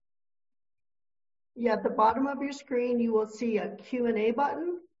At the bottom of your screen, you will see a Q&A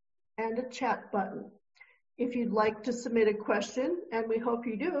button and a chat button. If you'd like to submit a question, and we hope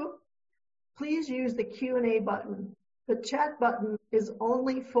you do, please use the Q&A button. The chat button is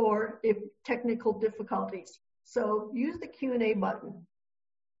only for technical difficulties. So use the Q&A button.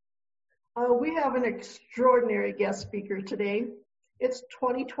 We have an extraordinary guest speaker today. It's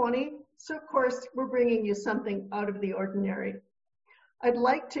 2020, so of course we're bringing you something out of the ordinary. I'd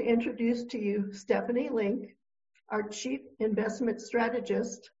like to introduce to you Stephanie Link, our Chief Investment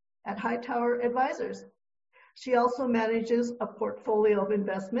Strategist at Hightower Advisors. She also manages a portfolio of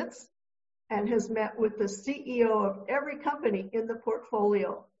investments and has met with the CEO of every company in the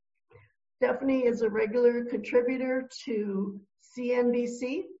portfolio. Stephanie is a regular contributor to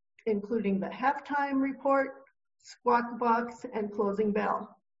CNBC, including the Halftime Report, Squawk Box, and Closing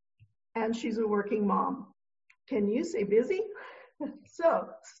Bell. And she's a working mom. Can you say busy? So,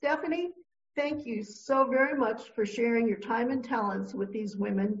 Stephanie, thank you so very much for sharing your time and talents with these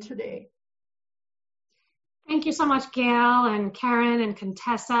women today. Thank you so much, Gayle and Keren and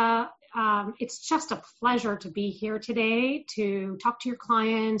Contessa. It's just a pleasure to be here today to talk to your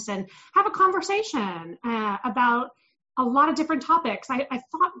clients and have a conversation about a lot of different topics. I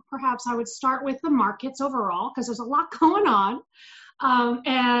thought perhaps I would start with the markets overall because there's a lot going on.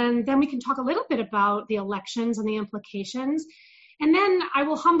 And then we can talk a little bit about the elections and the implications. And then I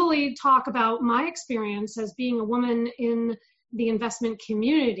will humbly talk about my experience as being a woman in the investment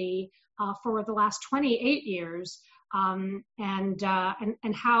community for the last 28 years, and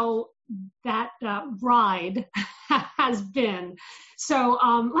how that ride has been. So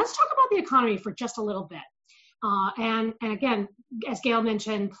let's talk about the economy for just a little bit. And again, as Gayle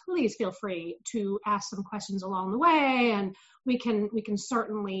mentioned, please feel free to ask some questions along the way, and we can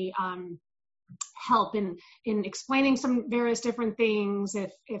certainly help in explaining some various different things.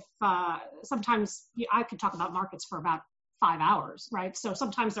 If sometimes I could talk about markets for about 5 hours, right? So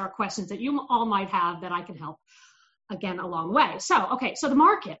sometimes there are questions that you all might have that I can help again along the way. So, okay, so the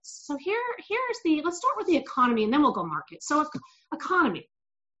markets. So let's start with the economy and then we'll go markets. So economy,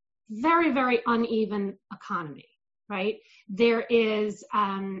 very, very uneven economy, right? There is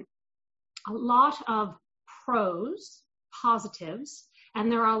a lot of pros, positives, and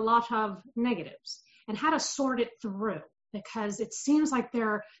there are a lot of negatives, and how to sort it through, because it seems like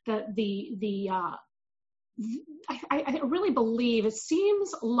I really believe it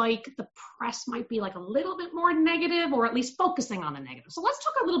seems like the press might be like a little bit more negative, or at least focusing on the negative. So let's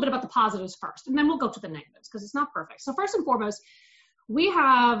talk a little bit about the positives first, and then we'll go to the negatives because it's not perfect. So first and foremost, we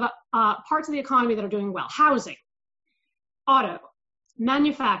have parts of the economy that are doing well: housing, auto,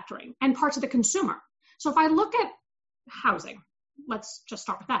 manufacturing, and parts of the consumer. So if I look at housing, let's just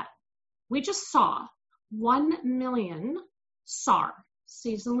start with that. We just saw 1 million SAR,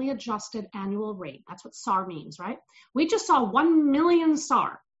 seasonally adjusted annual rate. That's what SAR means, right? We just saw 1 million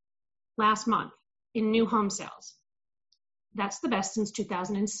SAR last month in new home sales. That's the best since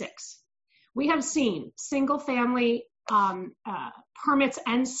 2006. We have seen single family permits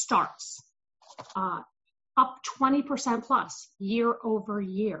and starts up 20% plus year over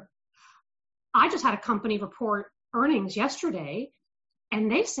year. I just had a company report earnings yesterday,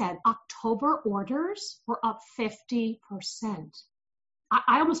 and they said October orders were up 50%.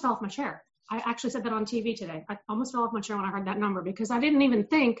 I almost fell off my chair. I actually said that on TV today. I almost fell off my chair when I heard that number, because I didn't even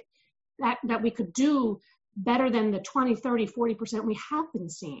think that we could do better than the 20, 30, 40% we have been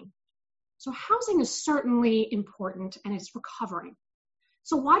seeing. So housing is certainly important, and it's recovering.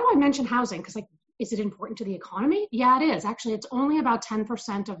 So why do I mention housing? Because is it important to the economy? Yeah, it is. Actually, it's only about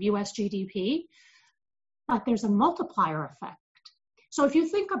 10% of US GDP, but there's a multiplier effect. So if you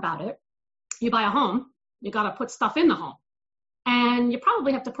think about it, you buy a home, you got to put stuff in the home. And you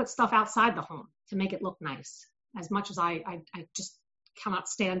probably have to put stuff outside the home to make it look nice, as much as I just cannot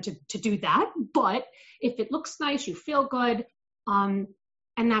stand to do that. But if it looks nice, you feel good, and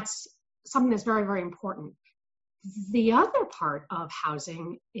that's something that's very, very important. The other part of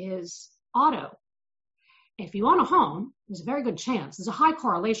housing is auto. If you own a home, there's a very good chance, there's a high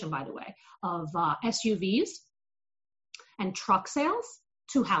correlation, by the way, of SUVs and truck sales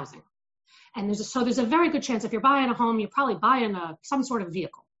to housing. And there's a very good chance if you're buying a home, you're probably buying some sort of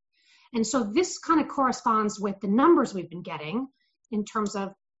vehicle. And so this kind of corresponds with the numbers we've been getting in terms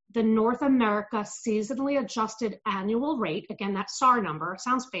of the North America seasonally adjusted annual rate. Again, that SAR number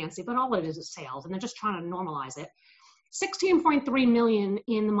sounds fancy, but all it is sales, and they're just trying to normalize it. 16.3 million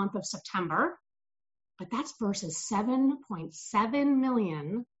in the month of September, but that's versus 7.7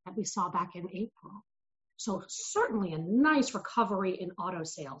 million that we saw back in April. So certainly a nice recovery in auto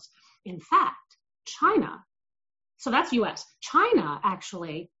sales. In fact, China, so that's US, China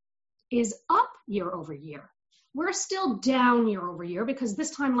actually is up year over year. We're still down year over year because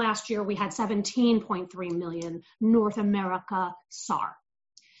this time last year we had 17.3 million North America SAR.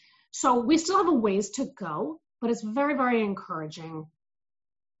 So we still have a ways to go, but it's very, very encouraging.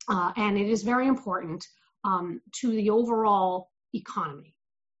 And it is very important to the overall economy.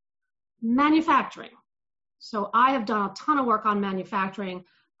 Manufacturing. So I have done a ton of work on manufacturing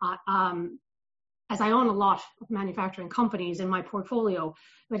as I own a lot of manufacturing companies in my portfolio.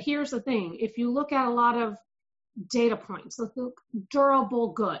 But here's the thing. If you look at a lot of data points, look,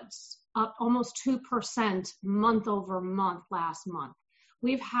 durable goods, up almost 2% month over month last month.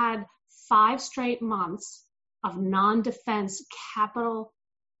 We've had 5 straight months of non-defense capital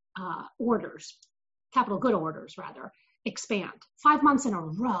good orders rather, expand. 5 months in a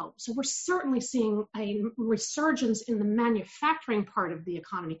row. So we're certainly seeing a resurgence in the manufacturing part of the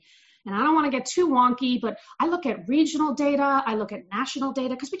economy. And I don't want to get too wonky, but I look at regional data, I look at national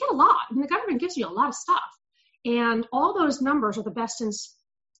data, because we get a lot. I mean, the government gives you a lot of stuff. And all those numbers are the best since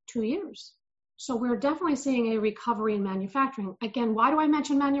 2 years. So we're definitely seeing a recovery in manufacturing. Again, why do I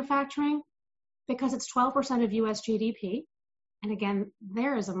mention manufacturing? Because it's 12% of US GDP. And again,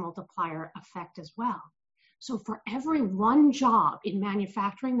 there is a multiplier effect as well. So for every 1 job in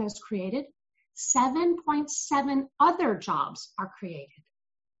manufacturing that is created, 7.7 other jobs are created.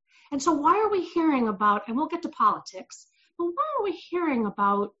 And so why are we hearing about, and we'll get to politics, but why are we hearing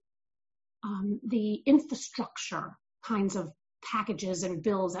about the infrastructure kinds of packages and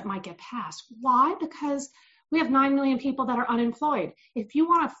bills that might get passed? Why? Because we have 9 million people that are unemployed. If you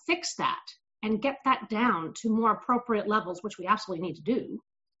want to fix that and get that down to more appropriate levels, which we absolutely need to do,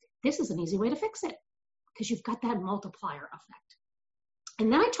 this is an easy way to fix it because you've got that multiplier effect.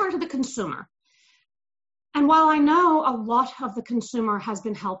 And then I turn to the consumer. And while I know a lot of the consumer has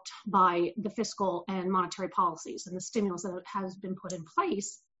been helped by the fiscal and monetary policies and the stimulus that has been put in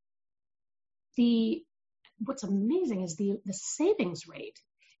place, what's amazing is the savings rate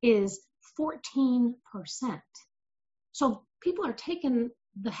is 14%. So people are taking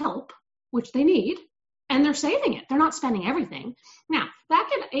the help, which they need, and they're saving it. They're not spending everything. Now, back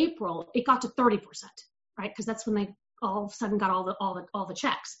in April, it got to 30%, right? Because that's when they all of a sudden got all the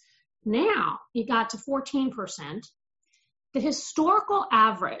checks. Now it got to 14%. The historical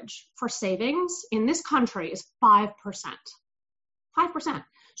average for savings in this country is 5%. 5%.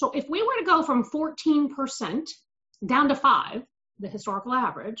 So if we were to go from 14% down to 5%, the historical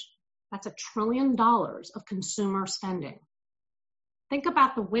average, that's $1 trillion of consumer spending. Think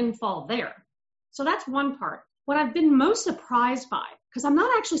about the windfall there. So that's one part. What I've been most surprised by, because I'm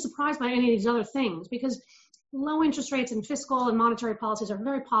not actually surprised by any of these other things, because low interest rates and fiscal and monetary policies are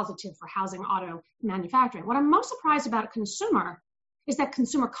very positive for housing, auto, manufacturing. What I'm most surprised about consumer is that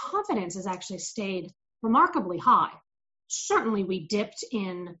consumer confidence has actually stayed remarkably high. Certainly we dipped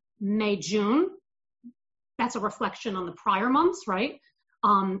in May, June. That's a reflection on the prior months, right?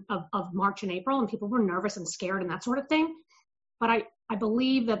 Of March and April, and people were nervous and scared and that sort of thing. But I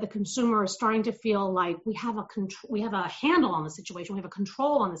believe that the consumer is starting to feel like we have a handle on the situation. We have a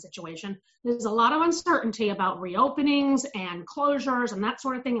control on the situation. There's a lot of uncertainty about reopenings and closures and that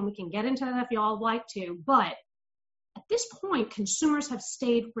sort of thing, and we can get into that if you all like to. But at this point, consumers have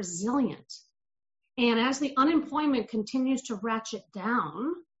stayed resilient. And as the unemployment continues to ratchet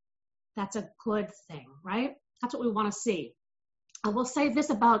down, that's a good thing, right? That's what we want to see. I will say this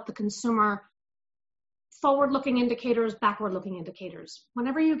about the consumer: forward-looking indicators, backward-looking indicators.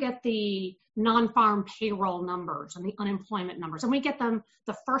 Whenever you get the non-farm payroll numbers and the unemployment numbers, and we get them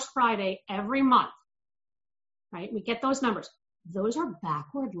the first Friday every month, right? We get those numbers. Those are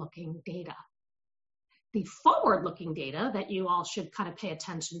backward-looking data. The forward-looking data that you all should kind of pay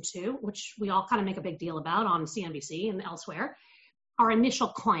attention to, which we all kind of make a big deal about on CNBC and elsewhere, are initial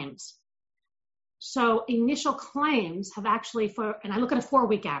claims. So initial claims have actually, and I look at a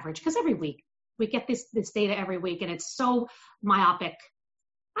 4-week average, because every week, we get this data every week, and it's so myopic.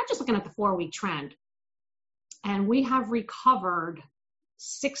 I'm just looking at the 4-week trend. And we have recovered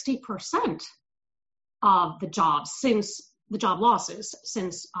 60% of the job losses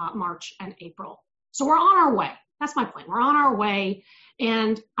since March and April. So we're on our way. That's my point. We're on our way.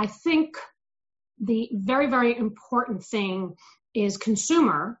 And I think the very, very important thing is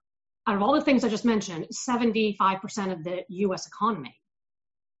consumer. Out of all the things I just mentioned, 75% of the U.S. economy.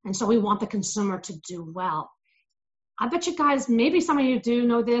 And so we want the consumer to do well. I bet you guys, maybe some of you do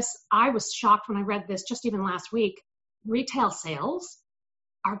know this. I was shocked when I read this just even last week. Retail sales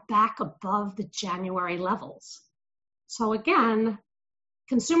are back above the January levels. So again,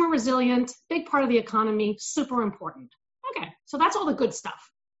 consumer resilient, big part of the economy, super important. Okay, so that's all the good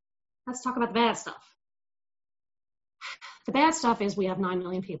stuff. Let's talk about the bad stuff. The bad stuff is we have 9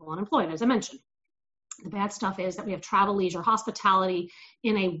 million people unemployed, as I mentioned. The bad stuff is that we have travel, leisure, hospitality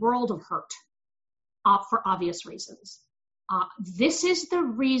in a world of hurt for obvious reasons. This is the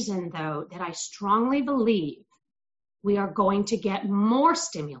reason, though, that I strongly believe we are going to get more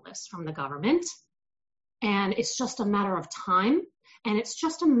stimulus from the government, and it's just a matter of time, and it's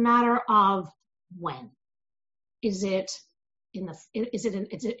just a matter of when. Is it in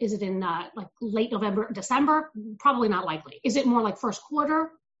like late November, December? Probably not likely. Is it more like first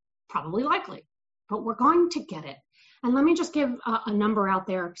quarter? Probably likely, but we're going to get it. And let me just give a number out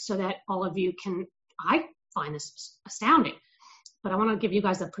there so that all of you can, I find this astounding, but I want to give you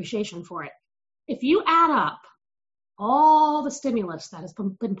guys the appreciation for it. If you add up all the stimulus that has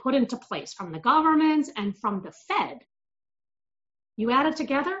been put into place from the government and from the Fed, you add it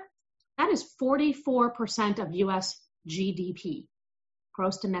together, that is 44% of U.S. GDP,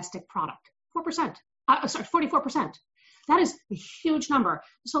 gross domestic product. 44%. That is a huge number.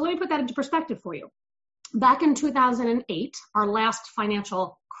 So let me put that into perspective for you. Back in 2008, our last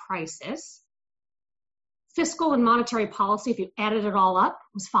financial crisis, fiscal and monetary policy, if you added it all up,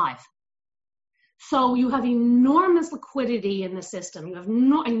 was 5. So you have enormous liquidity in the system. You have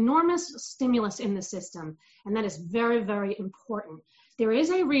enormous stimulus in the system, and that is very, very important. There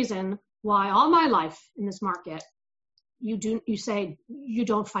is a reason why all my life in this market, you say you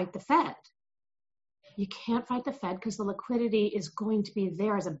don't fight the Fed. You can't fight the Fed because the liquidity is going to be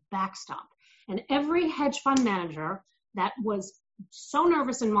there as a backstop. And every hedge fund manager that was so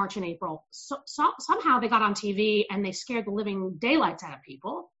nervous in March and April, somehow they got on TV and they scared the living daylights out of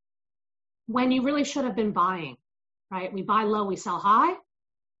people when you really should have been buying, right? We buy low, we sell high.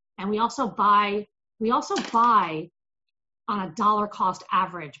 And we also buy on a dollar cost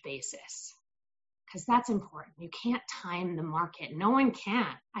average basis, because that's important. You can't time the market. No one can.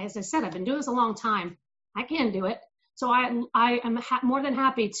 As I said, I've been doing this a long time. I can do it. So I am more than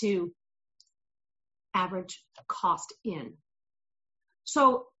happy to average cost in.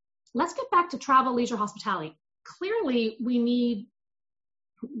 So let's get back to travel, leisure, hospitality. Clearly,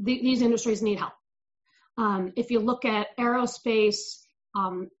 these industries need help. If you look at aerospace,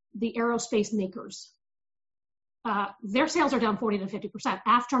 the aerospace makers, their sales are down 40 to 50%.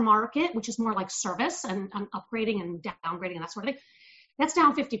 Aftermarket, which is more like service and upgrading and downgrading and that sort of thing, that's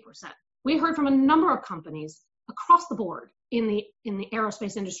down 50%. We heard from a number of companies across the board in the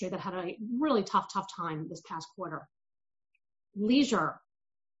aerospace industry that had a really tough time this past quarter. Leisure,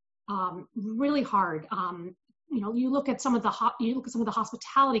 really hard. You look at some of the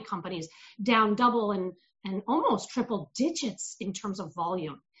hospitality companies down double and almost triple digits in terms of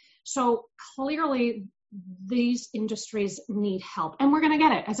volume. So clearly, these industries need help, and we're going to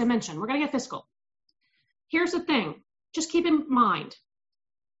get it. As I mentioned, we're going to get fiscal. Here's the thing: just keep in mind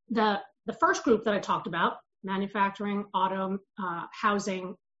the first group that I talked about, manufacturing, auto,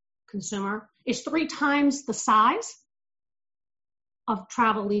 housing, consumer, is 3 times the size of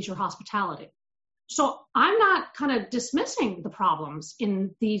travel, leisure, hospitality. So I'm not kind of dismissing the problems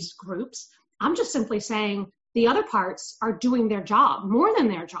in these groups. I'm just simply saying the other parts are doing their job, more than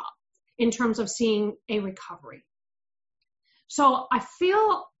their job, in terms of seeing a recovery. So I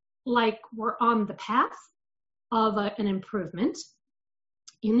feel like we're on the path of an improvement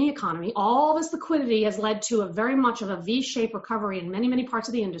in the economy. All this liquidity has led to a very much of a V-shaped recovery in many, many parts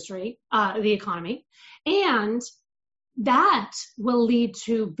of the industry, the economy. And that will lead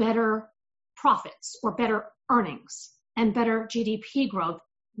to better profits or better earnings and better GDP growth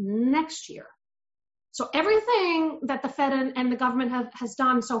next year. So everything that the Fed and the government has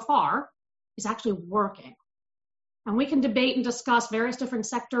done so far is actually working. And we can debate and discuss various different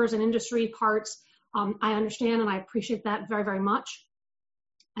sectors and industry parts. I understand and I appreciate that very, very much.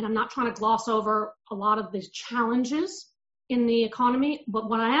 And I'm not trying to gloss over a lot of these challenges in the economy. But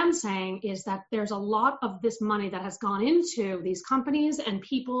what I am saying is that there's a lot of this money that has gone into these companies and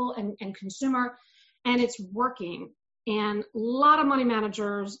people and consumer, and it's working. And a lot of money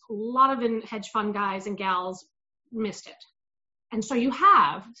managers, a lot of hedge fund guys and gals missed it. And so you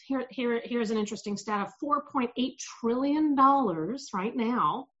have, here's an interesting stat of $4.8 trillion right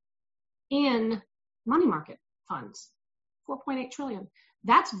now in money market funds. 4.8 trillion.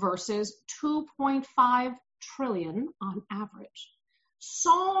 That's versus 2.5 trillion on average.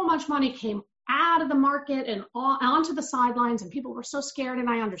 So much money came out of the market and onto the sidelines, and people were so scared, and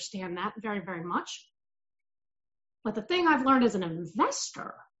I understand that very, very much. But the thing I've learned as an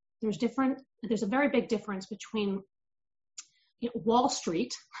investor, there's a very big difference between Wall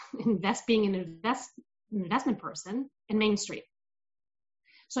Street, being an investment person, and Main Street.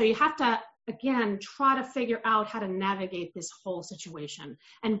 So you have to, again, try to figure out how to navigate this whole situation.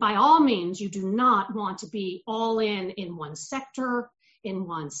 And by all means, you do not want to be all in one sector, in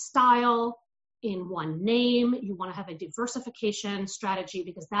one style. in one name. You want to have a diversification strategy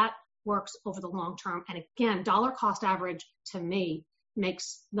because that works over the long term. And again, dollar cost average to me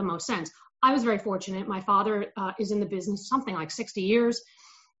makes the most sense. I was very fortunate. My father is in the business something like 60 years.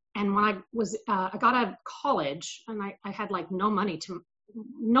 And when I got out of college and I had like no money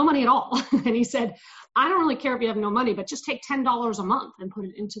at all. And he said, I don't really care if you have no money, but just take $10 a month and put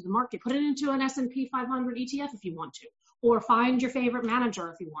it into the market. Put it into an S&P 500 ETF if you want to, or find your favorite manager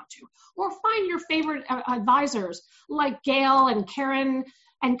if you want to, or find your favorite advisors like Gayle and Keren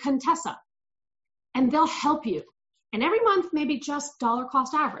and Contessa, and they'll help you. And every month, maybe just dollar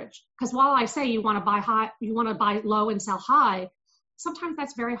cost average. Because while I say you want to buy high, you want to buy low and sell high, sometimes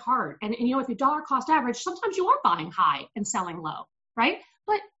that's very hard. And you know, if you dollar cost average, sometimes you are buying high and selling low, right?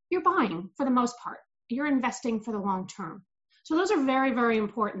 But you're buying for the most part. You're investing for the long term. So those are very, very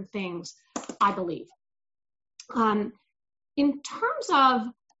important things, I believe. In terms of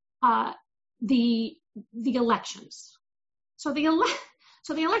the elections, so the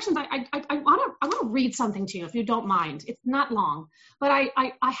elections, I want to read something to you if you don't mind. It's not long, but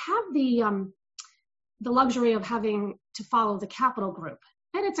I have the luxury of having to follow the Capital Group,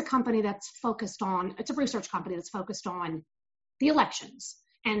 and it's a company that's focused on. It's a research company that's focused on the elections.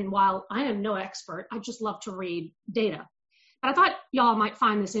 And while I am no expert, I just love to read data. But I thought y'all might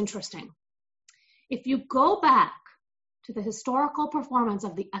find this interesting. If you go back to the historical performance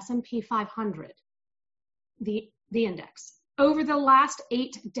of the S&P 500, the index, over the last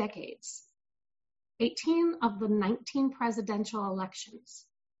 8 decades, 18 of the 19 presidential elections,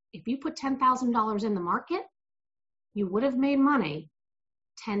 if you put $10,000 in the market, you would have made money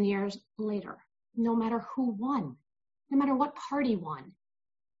 10 years later, no matter who won, no matter what party won.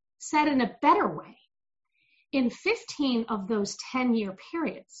 Said in a better way, in 15 of those 10-year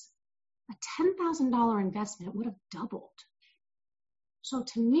periods, a $10,000 investment would have doubled. So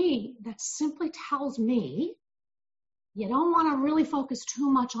to me, that simply tells me you don't want to really focus too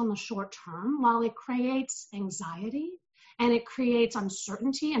much on the short term while it creates anxiety and it creates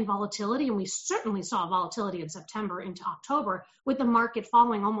uncertainty and volatility. And we certainly saw volatility in September into October with the market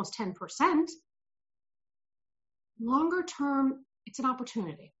falling almost 10%. Longer term, it's an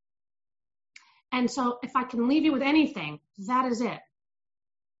opportunity. And so if I can leave you with anything, that is it.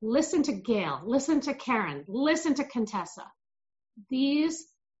 Listen to Gayle, listen to Keren, listen to Contessa. These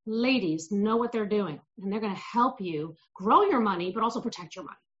ladies know what they're doing, and they're going to help you grow your money, but also protect your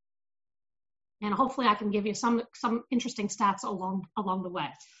money. And hopefully I can give you some interesting stats along the way.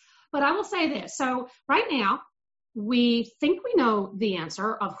 But I will say this. So right now, we think we know the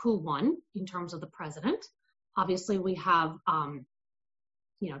answer of who won in terms of the president. Obviously, we have,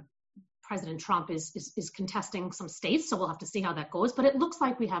 President Trump is contesting some states, so we'll have to see how that goes. But it looks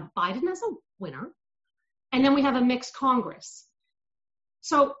like we have Biden as a winner, and then we have a mixed Congress.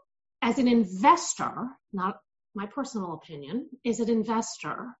 So as an investor, not my personal opinion, as an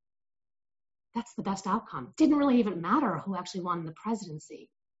investor, that's the best outcome. Didn't really even matter who actually won the presidency.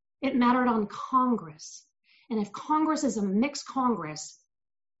 It mattered on Congress. And if Congress is a mixed Congress,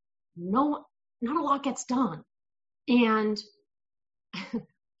 not a lot gets done. And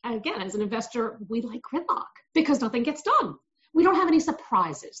again, as an investor, we like gridlock because nothing gets done. We don't have any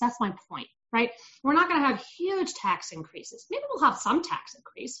surprises. That's my point, right? We're not going to have huge tax increases. Maybe we'll have some tax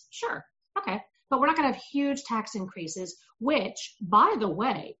increase. Sure. Okay. But we're not going to have huge tax increases, which, by the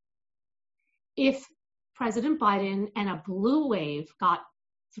way, if President Biden and a blue wave got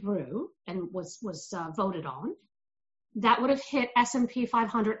through and was voted on, that would have hit S&P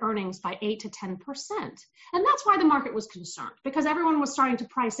 500 earnings by 8 to 10%. And that's why the market was concerned, because everyone was starting to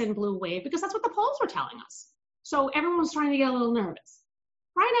price in blue wave because that's what the polls were telling us. So everyone was starting to get a little nervous.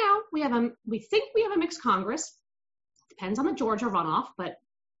 Right now, we think we have a mixed Congress. Depends on the Georgia runoff, but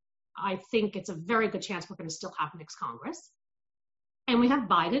I think it's a very good chance we're going to still have mixed Congress. And we have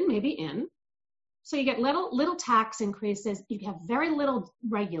Biden maybe in. So you get little tax increases. You have very little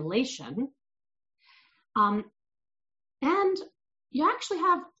regulation. And you actually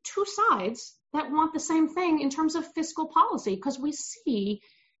have two sides that want the same thing in terms of fiscal policy, because we see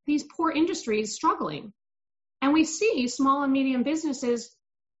these poor industries struggling. And we see small and medium businesses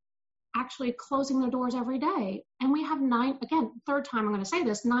actually closing their doors every day. And we have third time I'm going to say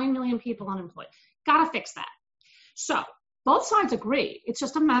this, 9 million people unemployed. Got to fix that. So both sides agree. It's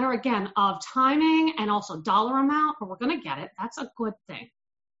just a matter, again, of timing and also dollar amount, but we're going to get it. That's a good thing.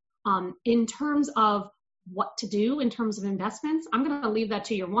 In terms of what to do in terms of investments, I'm going to leave that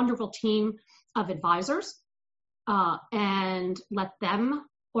to your wonderful team of advisors and let them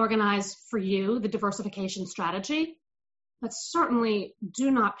organize for you the diversification strategy. But certainly do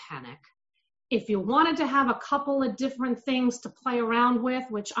not panic. If you wanted to have a couple of different things to play around with,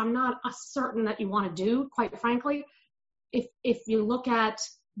 which I'm not certain that you want to do, quite frankly, if you look at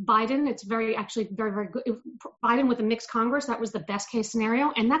Biden, it's very, very good. Biden with a mixed Congress, that was the best case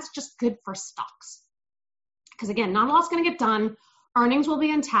scenario. And that's just good for stocks. Because again, not a lot's going to get done. Earnings will be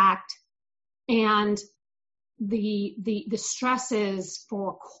intact. And the stresses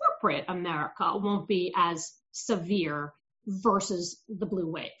for corporate America won't be as severe versus the blue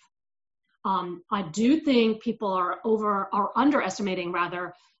wave. I do think people are underestimating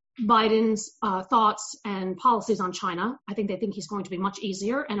rather Biden's thoughts and policies on China. I think they think he's going to be much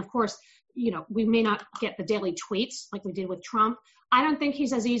easier. And of course, we may not get the daily tweets like we did with Trump. I don't think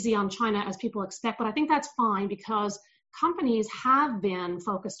he's as easy on China as people expect, but I think that's fine because companies have been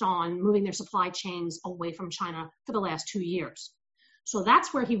focused on moving their supply chains away from China for the last 2 years. So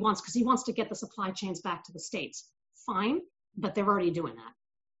that's where he wants, because he wants to get the supply chains back to the States. Fine, but they're already doing that.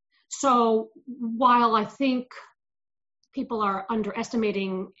 So while I think people are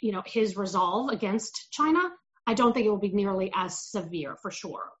underestimating, his resolve against China, I don't think it will be nearly as severe for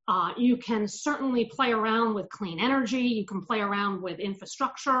sure. You can certainly play around with clean energy. You can play around with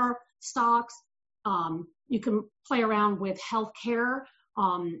infrastructure stocks. You can play around with healthcare,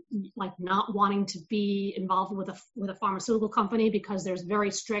 like not wanting to be involved with a pharmaceutical company because there's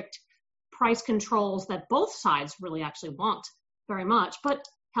very strict price controls that both sides really actually want very much. But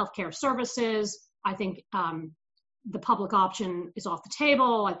healthcare services, I think the public option is off the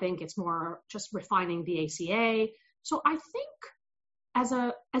table. I think it's more just refining the ACA. So I think as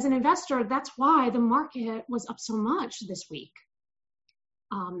an investor, that's why the market was up so much this week.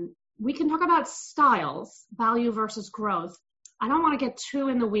 We can talk about styles, value versus growth. I don't want to get too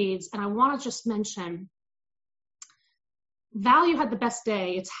in the weeds, and I want to just mention value had the best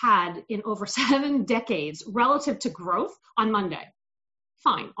day it's had in over 7 decades relative to growth on Monday.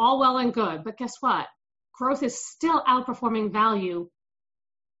 Fine, all well and good, but guess what? Growth is still outperforming value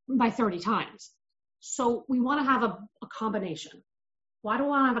by 30 times. So we want to have a combination. Why do we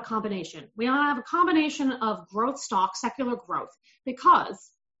want to have a combination? We want to have a combination of growth stock, secular growth,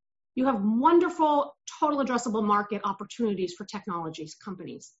 because you have wonderful total addressable market opportunities for technologies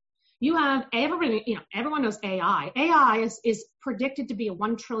companies. You have everyone knows AI. AI is predicted to be a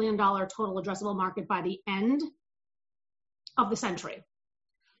 $1 trillion total addressable market by the end of the century.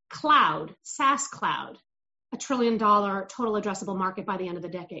 Cloud, SaaS cloud, $1 trillion total addressable market by the end of the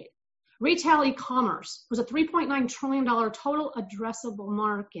decade. Retail e-commerce was a $3.9 trillion total addressable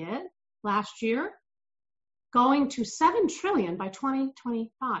market last year, going to $7 trillion by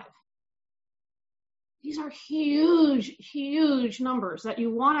 2025. These are huge, huge numbers that you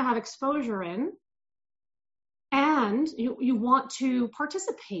want to have exposure in, and you want to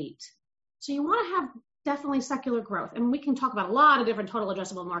participate. So you want to have definitely secular growth. And we can talk about a lot of different total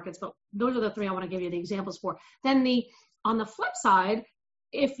addressable markets, but those are the 3 I want to give you the examples for. Then on the flip side,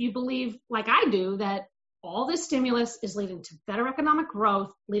 if you believe, like I do, that all this stimulus is leading to better economic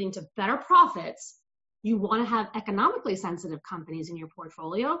growth, leading to better profits, you want to have economically sensitive companies in your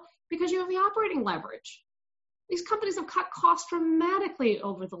portfolio because you have the operating leverage. These companies have cut costs dramatically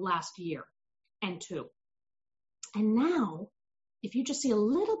over the last year and 2. And now, if you just see a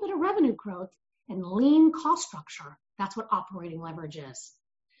little bit of revenue growth and lean cost structure, that's what operating leverage is.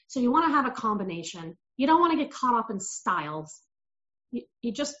 So you want to have a combination. You don't want to get caught up in styles.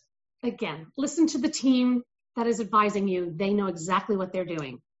 You just, again, listen to the team that is advising you. They know exactly what they're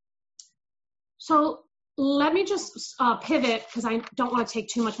doing. So let me just pivot, because I don't want to take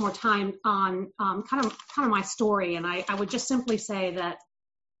too much more time on kind of my story. And I would just simply say that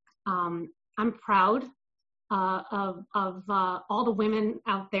I'm proud of all the women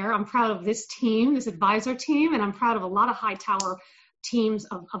out there. I'm proud of this team, this advisor team, and I'm proud of a lot of Hightower teams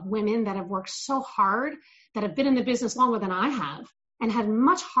of women that have worked so hard, that have been in the business longer than I have, and had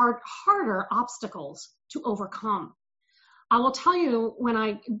much harder obstacles to overcome. I will tell you, when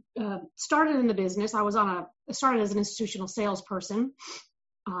I started in the business, I started as an institutional salesperson.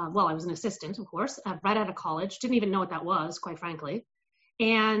 I was an assistant, of course, right out of college. Didn't even know what that was, quite frankly.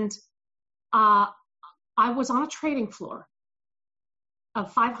 And I was on a trading floor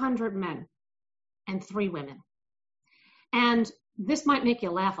of 500 men and 3 women. And this might make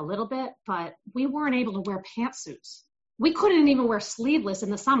you laugh a little bit, but we weren't able to wear pantsuits. We couldn't even wear sleeveless in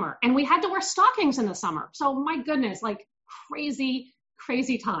the summer, and we had to wear stockings in the summer. So my goodness, like crazy,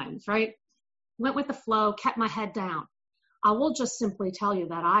 crazy times, right? Went with the flow, kept my head down. I will just simply tell you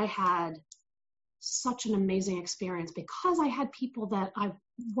that I had such an amazing experience because I had people that I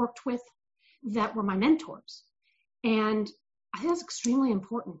worked with that were my mentors. And I think it's extremely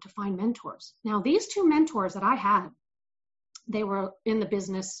important to find mentors. Now, these 2 mentors that I had, they were in the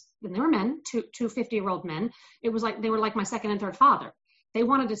business and they were men, two 50-year-old men. It was like, they were like my second and third father. They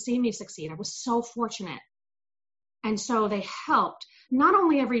wanted to see me succeed. I was so fortunate. And so they helped not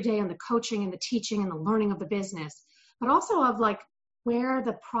only every day on the coaching and the teaching and the learning of the business, but also of like where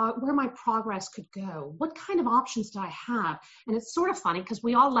my progress could go. What kind of options did I have? And it's sort of funny because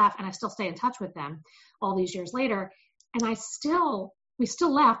we all laugh, and I still stay in touch with them all these years later. And we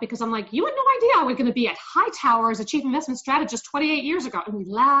still laugh because I'm like, you had no idea I was going to be at Hightower as a chief investment strategist 28 years ago. And we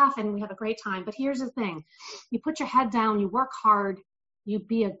laugh and we have a great time. But here's the thing. You put your head down, you work hard, you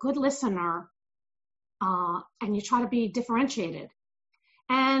be a good listener, and you try to be differentiated.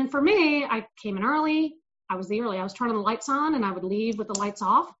 And for me, I came in early. I was turning the lights on and I would leave with the lights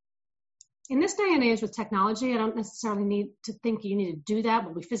off. In this day and age with technology, I don't necessarily need to think you need to do that,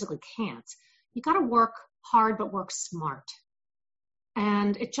 but we physically can't. You got to work hard, but work smart.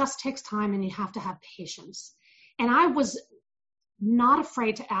 And it just takes time, and you have to have patience. And I was not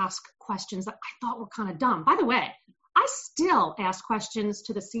afraid to ask questions that I thought were kind of dumb. By the way, I still ask questions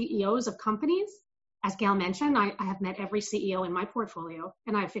to the CEOs of companies. As Gayle mentioned, I have met every CEO in my portfolio,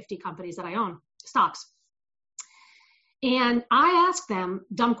 and I have 50 companies that I own, stocks. And I ask them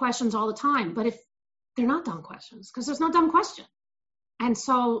dumb questions all the time, but if they're not dumb questions, because there's no dumb question. And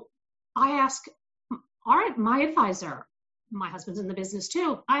so I ask my advisor, my husband's in the business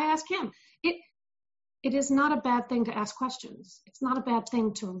too, I ask him, it is not a bad thing to ask questions. It's not a bad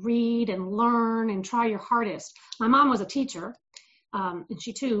thing to read and learn and try your hardest. My mom was a teacher, and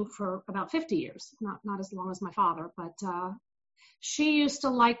she too for about 50 years, not as long as my father, but she used to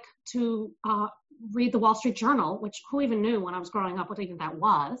like to read the Wall Street Journal, which who even knew when I was growing up what even that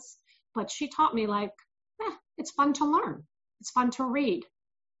was. But she taught me like, it's fun to learn. It's fun to read.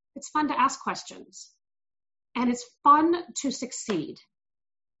 It's fun to ask questions. And it's fun to succeed.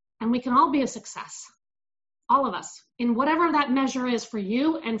 And we can all be a success. All of us. In whatever that measure is for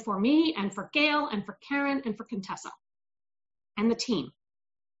you and for me and for Gayle and for Keren and for Contessa. And the team.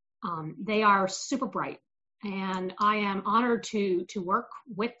 They are super bright. And I am honored to work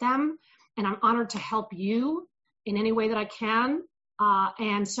with them, and I'm honored to help you in any way that I can.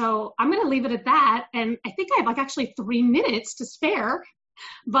 And so I'm going to leave it at that. And I think I have like actually 3 minutes to spare,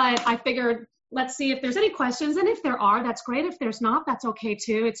 but I figured let's see if there's any questions. And if there are, that's great. If there's not, that's okay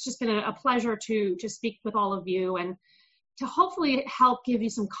too. It's just been a pleasure to speak with all of you and to hopefully help give you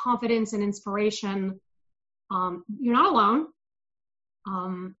some confidence and inspiration. You're not alone.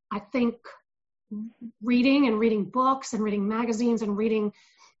 I think reading books and reading magazines and reading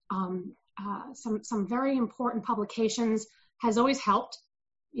some very important publications has always helped.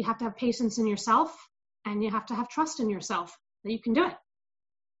 You have to have patience in yourself, and you have to have trust in yourself that you can do it.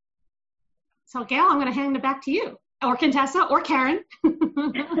 So Gayle, I'm going to hand it back to you, or Contessa, or Keren.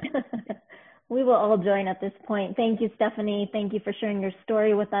 We will all join at this point. Thank you, Stephanie. Thank you for sharing your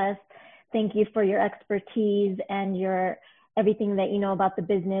story with us. Thank you for your expertise and everything that you know about the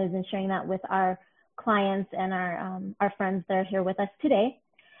business and sharing that with our clients and our friends that are here with us today.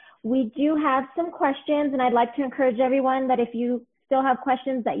 We do have some questions, and I'd like to encourage everyone that if you still have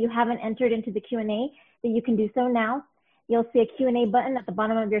questions that you haven't entered into the Q&A, that you can do so now. You'll see a Q&A button at the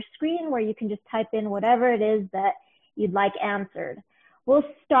bottom of your screen where you can just type in whatever it is that you'd like answered. We'll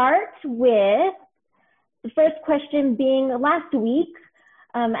start with the first question being last week.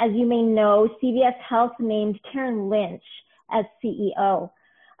 As you may know, CVS Health named Keren Lynch as CEO.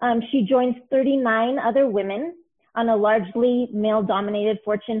 She joins 39 other women on a largely male-dominated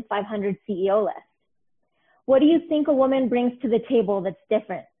Fortune 500 CEO list. What do you think a woman brings to the table that's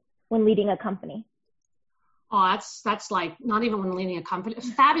different when leading a company? Oh, that's like not even when leading a company.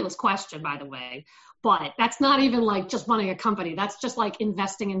 Fabulous question, by the way. But that's not even like just running a company. That's just like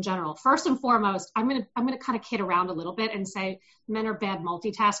investing in general. First and foremost, I'm gonna kind of kid around a little bit and say men are bad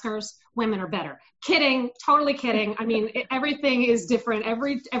multitaskers, women are better. Kidding, totally kidding. I mean, everything is different.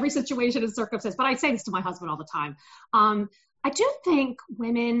 Every situation and circumstance. But I say this to my husband all the time. I do think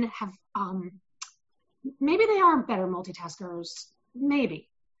women have maybe they are better multitaskers, maybe.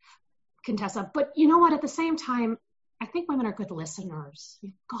 Contessa, but you know what, at the same time, I think women are good listeners.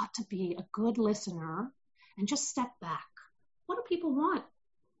 You've got to be a good listener and just step back. What do people want?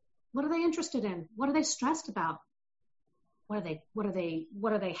 What are they interested in? What are they stressed about? What are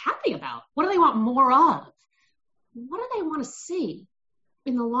they happy about? What do they want more of? What do they want to see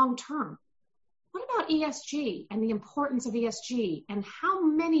in the long term? What about ESG and the importance of ESG and how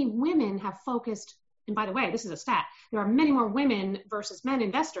many women have focused? And by the way, this is a stat. There are many more women versus men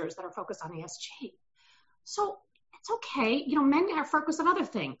investors that are focused on ESG. So it's okay. You know, men are focused on other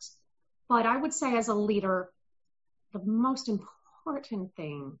things. But I would say as a leader, the most important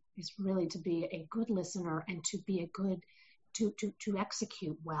thing is really to be a good listener and to be a good to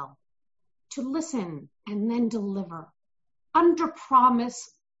execute well, to listen and then deliver, under promise,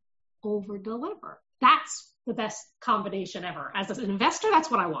 over deliver. That's the best combination ever. As an investor,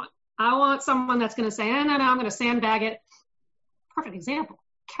 that's what I want. I want someone that's going to say, no, I'm going to sandbag it. Perfect example,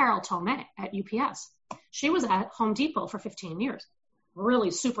 Carol Tomei at UPS. She was at Home Depot for 15 years, really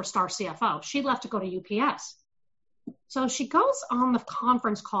superstar CFO. She left to go to UPS. So she goes on the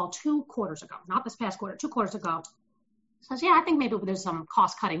conference call 2 quarters ago, not this past quarter, 2 quarters ago. Says, I think maybe there's some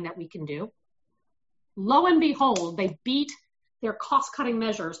cost cutting that we can do. Lo and behold, they beat their cost cutting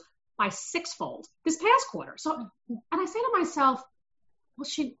measures by 6-fold this past quarter. So, and I say to myself, well,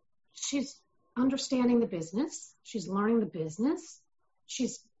 she's understanding the business. She's learning the business.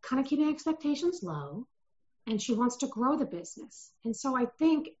 She's kind of keeping expectations low, and she wants to grow the business. And so I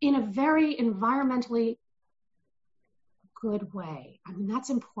think in a very environmentally good way, I mean, that's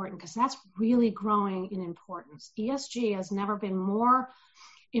important because that's really growing in importance. ESG has never been more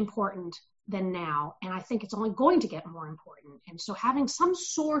important than now, and I think it's only going to get more important. And so having some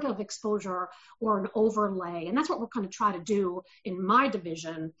sort of exposure or an overlay, and that's what we're going to try to do in my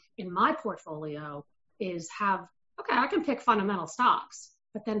division, in my portfolio, is have, okay, I can pick fundamental stocks,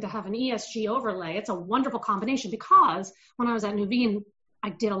 but then to have an ESG overlay, it's a wonderful combination, because when I was at Nuveen, I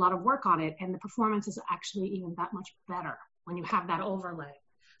did a lot of work on it, and the performance is actually even that much better when you have that overlay.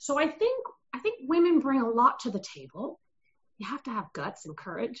 So I think women bring a lot to the table. You have to have guts and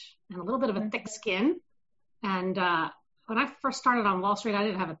courage and a little bit of a thick skin. And when I first started on Wall Street, I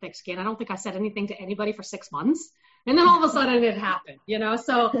didn't have a thick skin. I don't think I said anything to anybody for 6 months. And then all of a sudden it happened,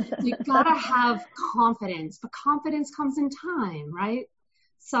 So you gotta have confidence, but confidence comes in time, right?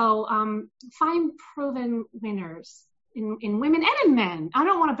 So find proven winners in women and in men. I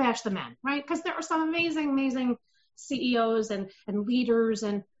don't want to bash the men, right? Because there are some amazing CEOs and leaders.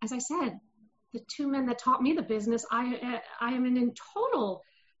 And as I said, the 2 men that taught me the business, I am in total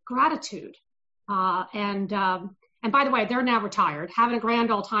gratitude. And by the way, they're now retired, having a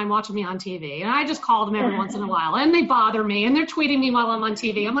grand old time watching me on TV. And I just call them every once in a while, and they bother me, and they're tweeting me while I'm on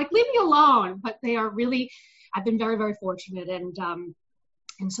TV. I'm like, leave me alone. But they are really, I've been very, very fortunate.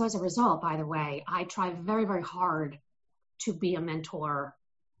 And so as a result, by the way, I try very, very hard to be a mentor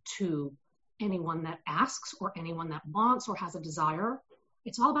to anyone that asks or anyone that wants or has a desire.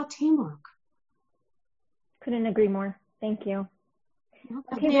 It's all about teamwork. Couldn't agree more. Thank you.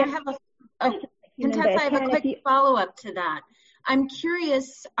 Okay, I have Contessa, I have a quick follow-up to that. I'm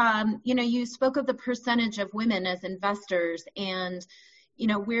curious, you spoke of the percentage of women as investors, and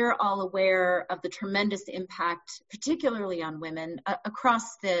we're all aware of the tremendous impact, particularly on women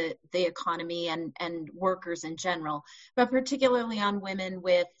across the economy and workers in general, but particularly on women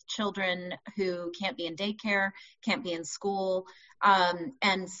with children who can't be in daycare, can't be in school,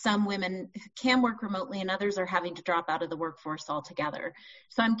 and some women can work remotely and others are having to drop out of the workforce altogether.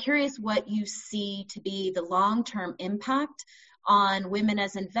 So I'm curious what you see to be the long-term impact on women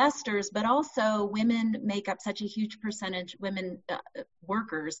as investors, but also women make up such a huge percentage, women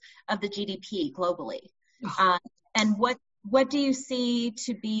workers, of the GDP globally. And what do you see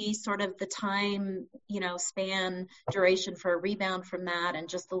to be sort of the time, span, duration for a rebound from that, and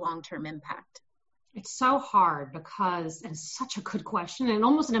just the long-term impact? It's so hard because, and such a good question, and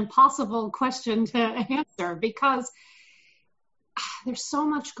almost an impossible question to answer, because there's so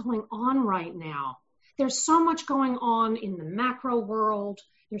much going on right now. There's so much going on in the macro world.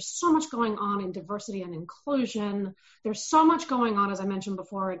 There's so much going on in diversity and inclusion. There's so much going on, as I mentioned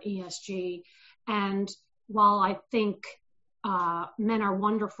before, in ESG. And while I think men are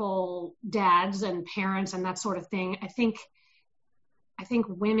wonderful dads and parents and that sort of thing, I think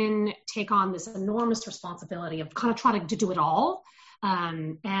women take on this enormous responsibility of kind of trying to do it all.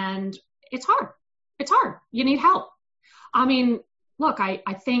 And it's hard. It's hard. You need help. I mean, look, I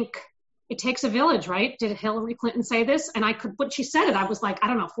think it takes a village, right? Did Hillary Clinton say this? And when she said it, I was like, I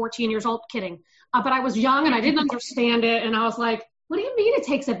don't know, 14 years old, kidding. But I was young and I didn't understand it. And I was like, what do you mean it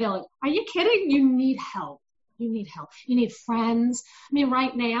takes a village? Are you kidding? You need help. You need help. You need friends. I mean,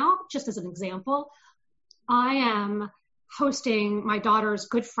 right now, just as an example, I am hosting my daughter's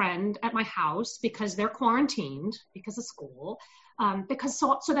good friend at my house because they're quarantined because of school,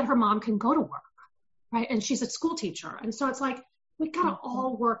 so that her mom can go to work, right? And she's a school teacher. And so it's like, we got to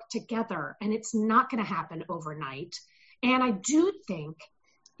all work together, and it's not going to happen overnight. And I do think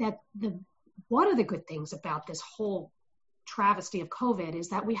that one of the good things about this whole travesty of COVID is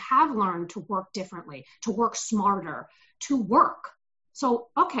that we have learned to work differently, to work smarter, to work. So,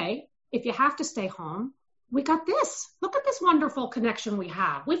 okay, if you have to stay home, we got this. Look at this wonderful connection we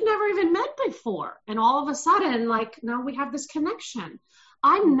have. We've never even met before. And all of a sudden, now we have this connection.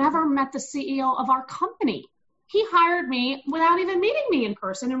 I never met the CEO of our company. He hired me without even meeting me in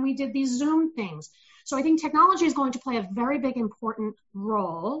person, and we did these Zoom things. So I think technology is going to play a very big, important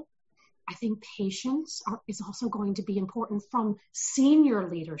role. I think patience is also going to be important from senior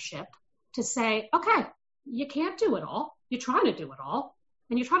leadership to say, okay, you can't do it all. You're trying to do it all,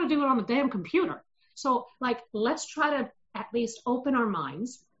 and you're trying to do it on the damn computer. So let's try to at least open our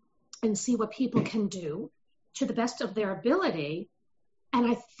minds and see what people can do to the best of their ability. And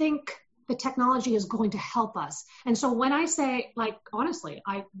I think the technology is going to help us. And so when I say, honestly,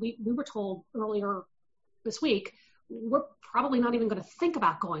 we were told earlier this week, we're probably not even going to think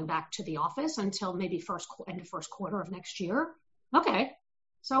about going back to the office until maybe end of first quarter of next year. Okay,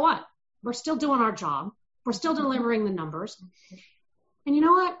 so what? We're still doing our job. We're still delivering the numbers. And you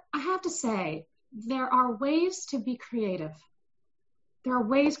know what? I have to say, there are ways to be creative. There are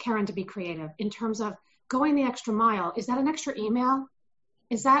ways, Karen, to be creative in terms of going the extra mile. Is that an extra email?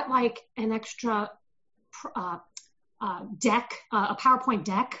 Is that an extra deck, a PowerPoint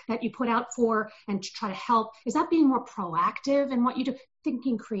deck that you put out and to try to help? Is that being more proactive in what you do?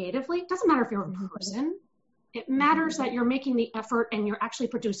 Thinking creatively? It doesn't matter if you're in person. It matters that you're making the effort and you're actually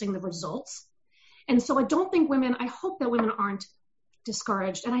producing the results. And so I hope that women aren't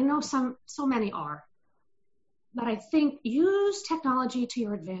discouraged. And I know so many are. But I think use technology to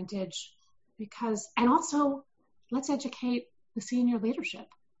your advantage and also let's educate the senior leadership.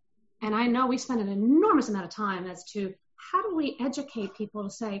 And I know we spend an enormous amount of time as to how do we educate people to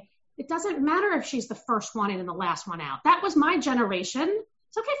say, it doesn't matter if she's the first one in and the last one out. That was my generation.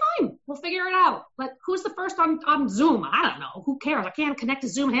 It's okay, fine. We'll figure it out. But who's the first on Zoom? I don't know. Who cares? I can't connect to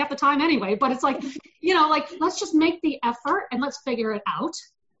Zoom half the time anyway. But it's let's just make the effort and let's figure it out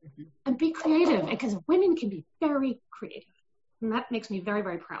and be creative, because women can be very creative. And that makes me very,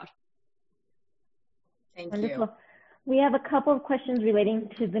 very proud. Thank Wonderful. you. We have a couple of questions relating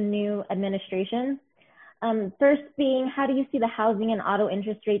to the new administration. First being, how do you see the housing and auto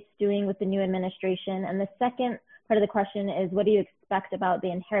interest rates doing with the new administration? And the second part of the question is, what do you expect about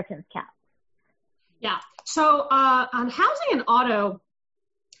the inheritance cap? Yeah, so on housing and auto,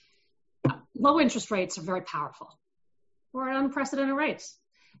 low interest rates are very powerful. We're at unprecedented rates.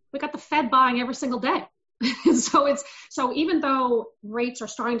 We got the Fed buying every single day. So even though rates are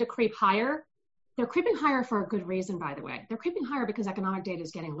starting to creep higher, they're creeping higher for a good reason, by the way. They're creeping higher because economic data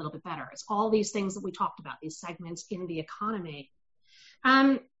is getting a little bit better. It's all these things that we talked about, these segments in the economy.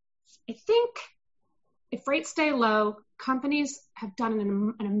 I think if rates stay low, companies have done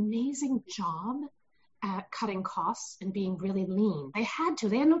an amazing job at cutting costs and being really lean. They had to.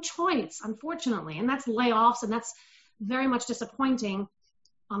 They had no choice, unfortunately. And that's layoffs, and that's very much disappointing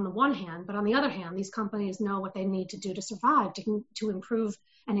on the one hand. But on the other hand, these companies know what they need to do to survive, to improve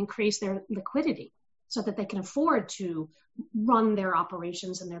and increase their liquidity so that they can afford to run their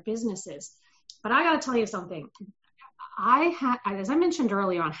operations and their businesses. But I got to tell you something. As I mentioned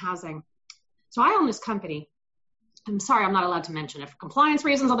earlier on housing, so I own this company. I'm sorry, I'm not allowed to mention it for compliance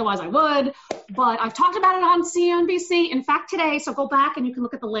reasons, otherwise I would, but I've talked about it on CNBC, in fact, today, so go back and you can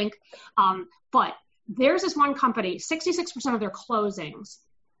look at the link. But there's this one company, 66% of their closings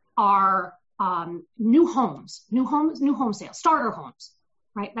are new home sales, starter homes,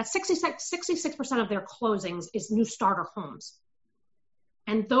 right? That's 66% of their closings is new starter homes.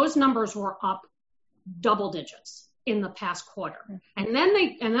 And those numbers were up double digits in the past quarter. And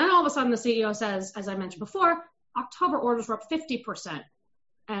then all of a sudden the CEO says, as I mentioned before, October orders were up 50%.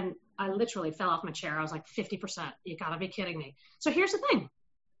 And I literally fell off my chair. I was like, 50%, you gotta be kidding me. So here's the thing.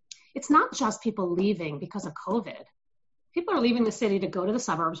 It's not just people leaving because of COVID. People are leaving the city to go to the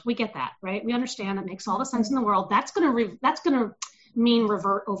suburbs. We get that, right? We understand that makes all the sense in the world. That's gonna mean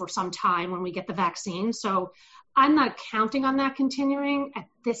revert over some time when we get the vaccine. So I'm not counting on that continuing at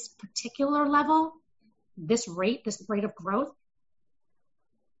this particular level, this rate of growth.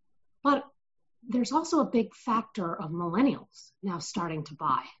 But there's also a big factor of millennials now starting to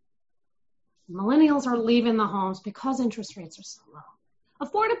buy. Millennials are leaving the homes because interest rates are so low.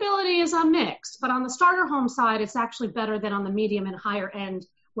 Affordability is a mix, but on the starter home side, it's actually better than on the medium and higher end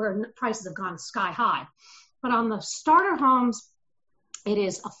where prices have gone sky high. But on the starter homes, it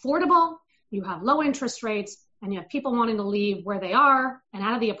is affordable, you have low interest rates, and you have people wanting to leave where they are and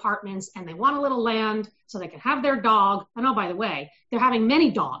out of the apartments, and they want a little land so they can have their dog. And oh, by the way, they're having many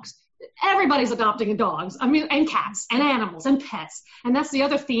dogs. Everybody's adopting dogs, and cats and animals and pets. And that's the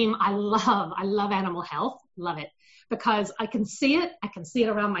other theme I love. I love animal health, love it, because I can see it. I can see it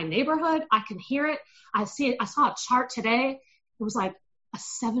around my neighborhood. I can hear it. I see it. I saw a chart today. It was like a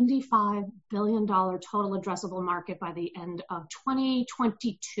 $75 billion total addressable market by the end of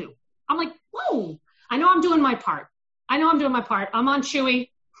 2022. I'm like, whoa, I know I'm doing my part. I'm on Chewy.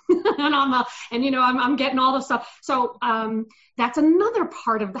 and I'm getting all the stuff. So that's another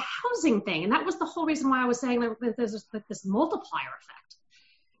part of the housing thing. And that was the whole reason why I was saying that there's this multiplier effect.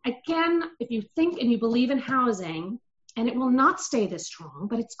 Again, if you think and you believe in housing, and it will not stay this strong,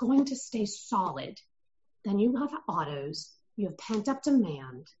 but it's going to stay solid, then you have autos, you have pent-up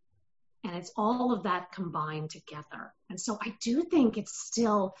demand, and it's all of that combined together. And so I do think it's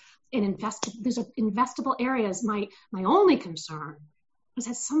still there's investable areas. My only concern is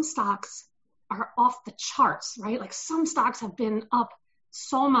that some stocks are off the charts, right? Like some stocks have been up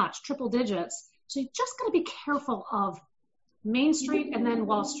so much, triple digits. So you just got to be careful of Main Street and then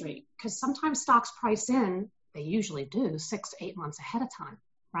Wall Street, because sometimes stocks price in, they usually do 6 to 8 months ahead of time,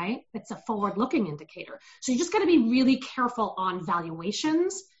 right? It's a forward-looking indicator. So you just got to be really careful on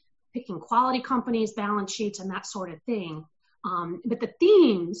valuations, picking quality companies, balance sheets, and that sort of thing. But the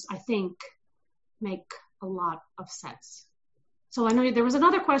themes, I think, make a lot of sense. So I know there was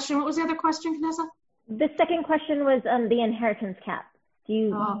another question. What was the other question, Contessa? The second question was the inheritance cap. Do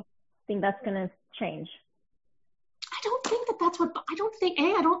you think that's going to change? I don't think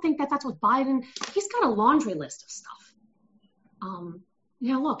that's what Biden, he's got a laundry list of stuff.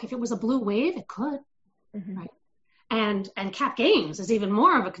 Look, if it was a blue wave, it could, right? And cap gains is even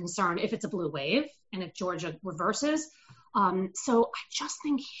more of a concern if it's a blue wave and if Georgia reverses. So I just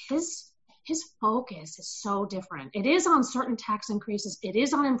think his focus is so different. It is on certain tax increases. It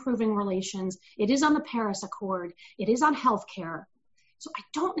is on improving relations. It is on the Paris Accord. It is on healthcare. So I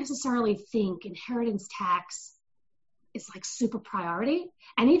don't necessarily think inheritance tax is like super priority.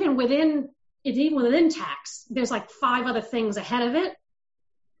 And even within tax, there's like 5 other things ahead of it.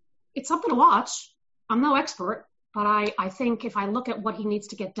 It's something to watch. I'm no expert, but I think if I look at what he needs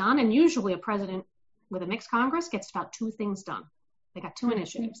to get done, and usually a president with a mixed Congress gets about 2 things done. They got 2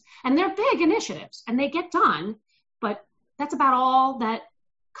 initiatives, and they're big initiatives, and they get done, but that's about all that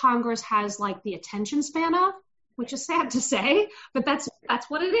Congress has like the attention span of, which is sad to say, but that's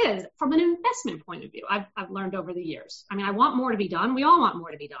what it is from an investment point of view. I've learned over the years. I mean, I want more to be done. We all want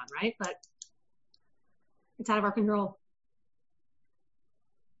more to be done, right? But it's out of our control.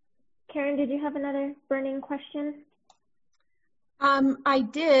 Karen, did you have another burning question? I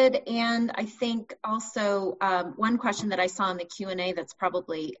did, and I think also one question that I saw in the Q&A that's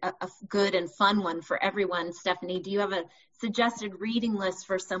probably a good and fun one for everyone. Stephanie, do you have a suggested reading list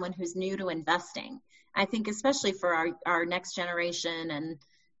for someone who's new to investing? I think especially for our next generation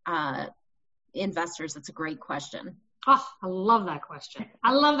and investors, it's a great question. Oh, I love that question.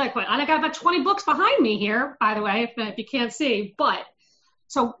 I got about 20 books behind me here, by the way, if you can't see. But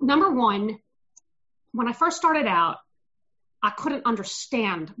so number one, when I first started out, I couldn't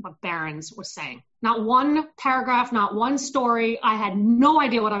understand what Barron's was saying. Not one paragraph, not one story. I had no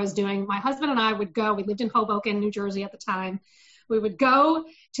idea what I was doing. My husband and I would go, we lived in Hoboken, New Jersey at the time. We would go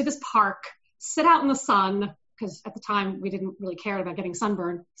to this park, sit out in the sun, because at the time we didn't really care about getting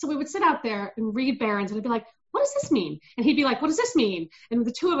sunburned. So we would sit out there and read Barron's, and I'd be like, what does this mean? And he'd be like, what does this mean? And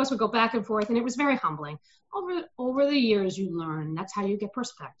the 2 of us would go back and forth, and it was very humbling. Over the years, you learn. That's how you get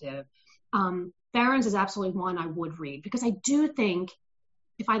perspective. Barron's is absolutely one I would read, because I do think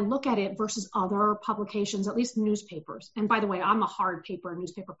if I look at it versus other publications, at least newspapers, and by the way, I'm a hard paper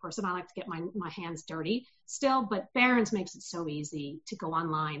newspaper person. I like to get my hands dirty still, but Barron's makes it so easy to go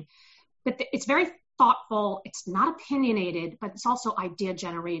online. But it's very thoughtful. It's not opinionated, but it's also idea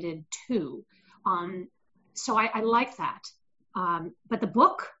generated too. So I like that. But the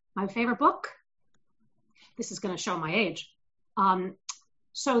book, my favorite book, this is going to show my age.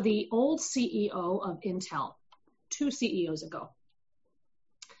 So the old CEO of Intel, 2 CEOs ago,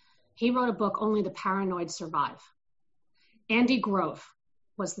 he wrote a book, Only the Paranoid Survive. Andy Grove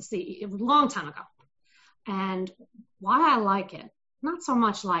was the CEO a long time ago. And why I like it, not so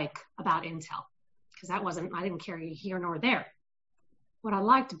much like about Intel, because I didn't care here nor there. What I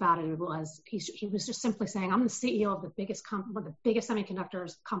liked about it was he was just simply saying, I'm the CEO of one of the biggest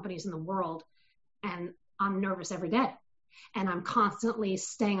semiconductors companies in the world, and I'm nervous every day. And I'm constantly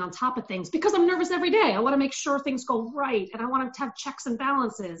staying on top of things because I'm nervous every day. I want to make sure things go right. And I want to have checks and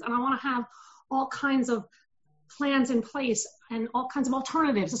balances. And I want to have all kinds of plans in place and all kinds of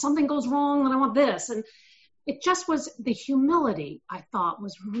alternatives. If something goes wrong, then I want this. And it just was the humility, I thought,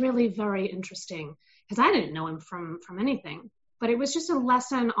 was really very interesting, because I didn't know him from anything. But it was just a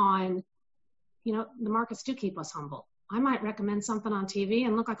lesson on, the markets do keep us humble. I might recommend something on TV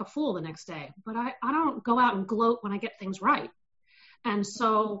and look like a fool the next day, but I don't go out and gloat when I get things right. And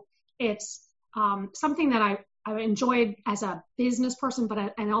so it's something that I enjoyed as a business person,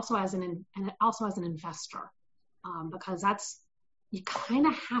 and also as an investor, because you kind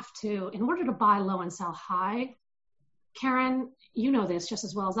of have to, in order to buy low and sell high, Keren, you know this just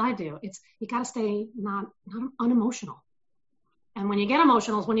as well as I do. You got to stay not unemotional. And when you get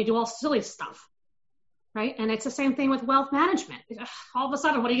emotional is when you do all silly stuff, right? And it's the same thing with wealth management. All of a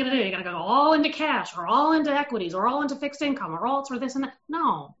sudden, what are you going to do? You're going to go all into cash or all into equities or all into fixed income or all for this and that.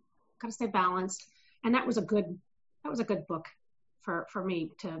 No, got to stay balanced. And that was a good book for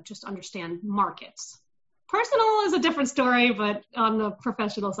me to just understand markets. Personal is a different story, but on the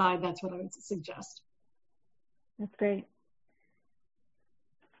professional side, that's what I would suggest. That's great.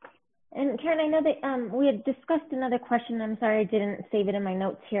 And Keren, I know that we had discussed another question. I'm sorry I didn't save it in my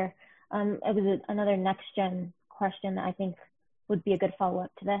notes here. It was another next-gen question that I think would be a good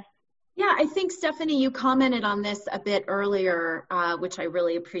follow-up to this. Yeah, I think, Stephanie, you commented on this a bit earlier, which I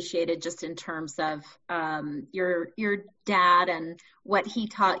really appreciated, just in terms of your dad and what he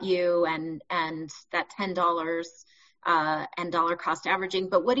taught you and that $10 and dollar cost averaging.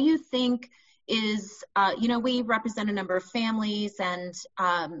 But what do you think is, we represent a number of families, and,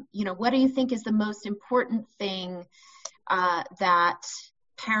 what do you think is the most important thing that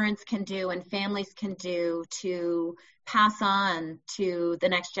parents can do and families can do to pass on to the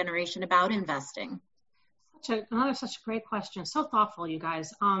next generation about investing? Such a great question. So thoughtful, you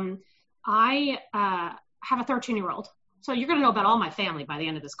guys. I have a 13-year-old. So you're going to know about all my family by the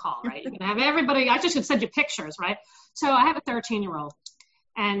end of this call, right? You're going to have everybody. I just should send you pictures, right? So I have a 13-year-old,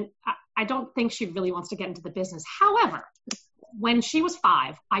 and I don't think she really wants to get into the business. However, when she was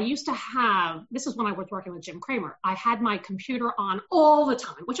 5, I used to have, this is when I was working with Jim Cramer, I had my computer on all the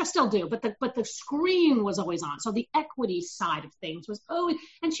time, which I still do, but the screen was always on. So the equity side of things was always,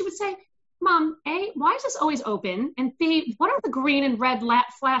 and she would say, Mom, A, why is this always open? And B, what are the green and red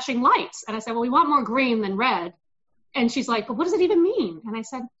flashing lights? And I said, well, we want more green than red. And she's like, but what does it even mean? And I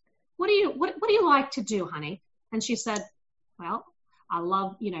said, what do you like to do, honey? And she said, well, I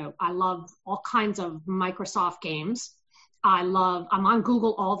love all kinds of Microsoft games. I'm on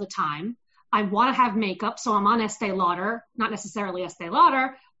Google all the time. I want to have makeup, so I'm on Estee Lauder, not necessarily Estee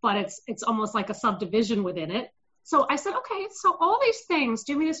Lauder, but it's almost like a subdivision within it. So I said, okay, so all these things,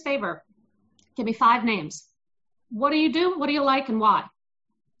 do me this favor. Give me 5 names. What do you do? What do you like and why?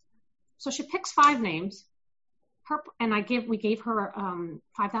 So she picks 5 names. We gave her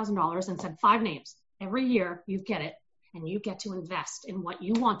 $5,000 and said 5 names. Every year you get it, and you get to invest in what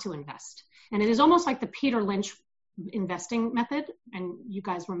you want to invest. And it is almost like the Peter Lynch investing method. And you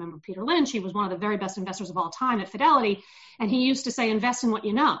guys remember Peter Lynch. He was one of the very best investors of all time at Fidelity. And he used to say, invest in what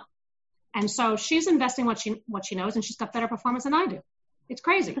you know. And so she's investing what she knows, and she's got better performance than I do. It's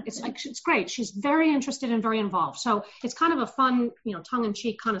crazy. It's great. She's very interested and very involved. So it's kind of a fun,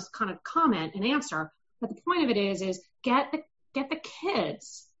 tongue-in-cheek kind of comment and answer. But the point of it is get the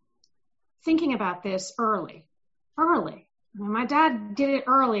kids thinking about this early. I mean, my dad did it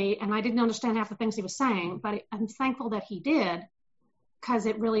early, and I didn't understand half the things he was saying, but I'm thankful that he did, because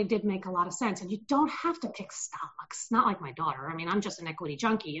it really did make a lot of sense. And you don't have to pick stocks, not like my daughter. I mean, I'm just an equity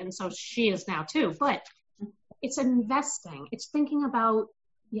junkie, and so she is now too. But it's investing. It's thinking about,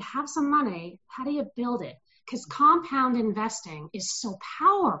 you have some money, how do you build it? Because compound investing is so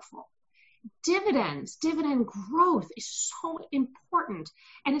powerful. Dividend growth is so important.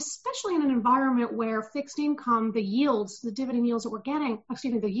 And especially in an environment where fixed income, the dividend yields that we're getting,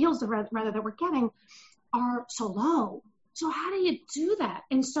 the yields that we're getting are so low. So how do you do that?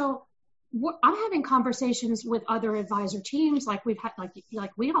 And so I'm having conversations with other advisor teams like we've had,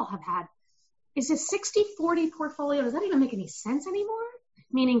 like we all have had. Is a 60-40 portfolio, does that even make any sense anymore?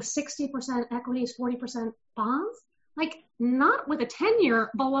 Meaning 60% equities, 40% bonds? Like, not with a 10-year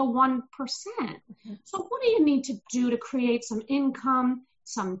below 1%. So what do you need to do to create some income,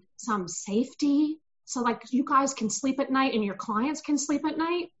 some safety, so like you guys can sleep at night and your clients can sleep at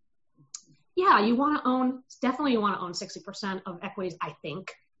night? Yeah, you want to own 60% of equities, I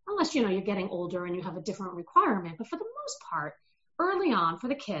think, unless, you're getting older and you have a different requirement. But for the most part, early on for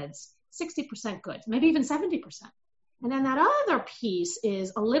the kids, 60% good, maybe even 70%. And then that other piece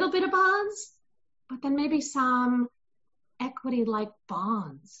is a little bit of bonds, but then maybe some equity-like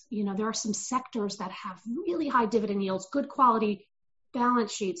bonds. There are some sectors that have really high dividend yields, good quality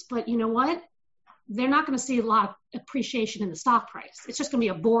balance sheets, but you know what? They're not going to see a lot of appreciation in the stock price. It's just going to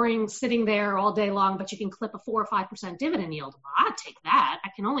be a boring sitting there all day long, but you can clip a 4 or 5% dividend yield. Well, I'd take that. I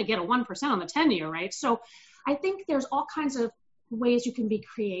can only get a 1% on the 10-year, right? So I think there's all kinds of ways you can be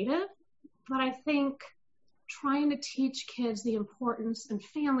creative, but I think trying to teach kids the importance, and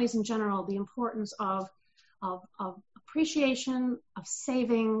families in general, the importance of appreciation, of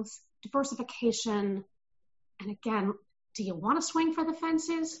savings, diversification. And again, do you want to swing for the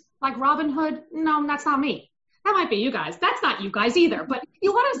fences like Robin Hood? No, that's not me. That might be you guys. That's not you guys either. But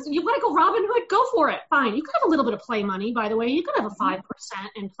you want to go Robin Hood? Go for it. Fine. You could have a little bit of play money, by the way. You could have a 5%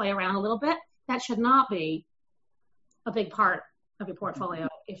 and play around a little bit. That should not be a big part of your portfolio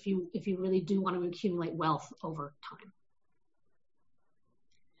if you really do want to accumulate wealth over time.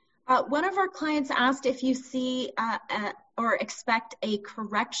 One of our clients asked if you see or expect a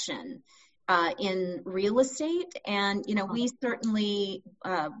correction in real estate, and we certainly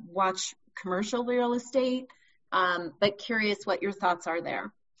watch commercial real estate, but curious what your thoughts are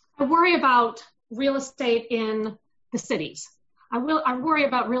there. I worry about real estate in the cities. I worry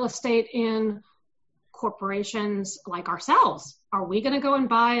about real estate in corporations like ourselves. Are we going to go and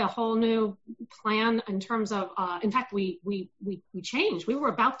buy a whole new plan in terms of, in fact, we changed. We were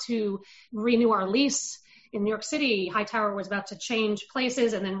about to renew our lease in New York City. Hightower was about to change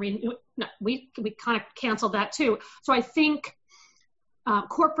places and then renew. No, we kind of canceled that too. So I think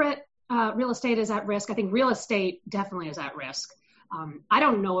corporate real estate is at risk. I think real estate definitely is at risk. I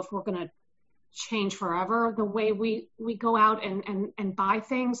don't know if we're going to change forever the way we go out and buy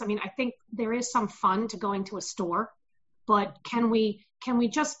things. I mean, I think there is some fun to going to a store, but can we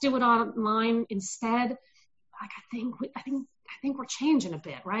just do it online instead? Like, I think we're changing a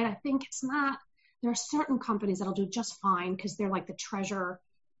bit, right? I think it's not. There are certain companies that'll do just fine because they're like the treasure,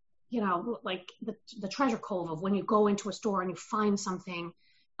 like the treasure cove of when you go into a store and you find something,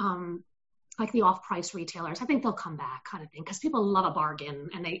 like the off-price retailers. I think they'll come back, kind of thing, because people love a bargain,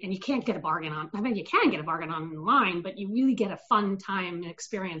 and you can't get a bargain on. I mean, you can get a bargain online, but you really get a fun time and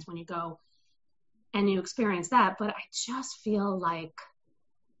experience when you go and you experience that. But I just feel like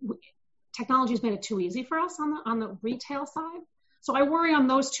technology's made it too easy for us on the retail side. So I worry on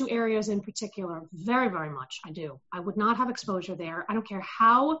those two areas in particular very, very much. I do. I would not have exposure there. I don't care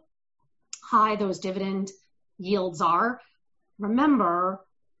how high those dividend yields are. Remember,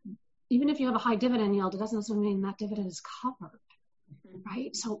 even if you have a high dividend yield, it doesn't necessarily mean that dividend is covered,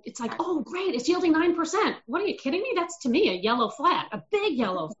 right? So it's like, oh, great, it's yielding 9%. What, are you kidding me? That's, to me, a yellow flag, a big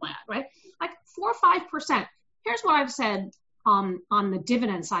yellow flag, right? Like 4 or 5%. Here's what I've said on the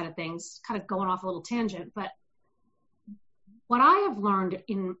dividend side of things, kind of going off a little tangent, but what I have learned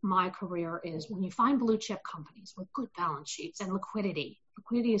in my career is when you find blue chip companies with good balance sheets and liquidity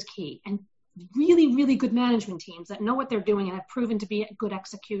is key, and really, really good management teams that know what they're doing and have proven to be good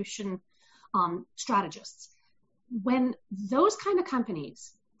execution strategists. When those kind of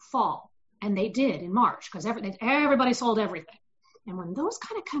companies fall, and they did in March, because everybody sold everything, and when those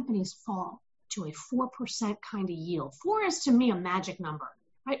kind of companies fall to a 4% kind of yield, 4 is to me a magic number,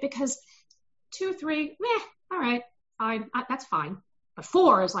 right? Because 2, 3, all right, that's fine. But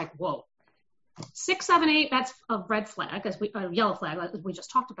 4 is like, whoa. 6, 7, 8, that's a red flag, a yellow flag, as we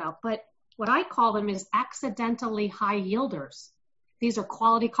just talked about. But what I call them is accidentally high yielders. These are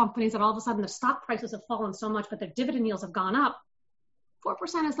quality companies that all of a sudden the stock prices have fallen so much, but their dividend yields have gone up.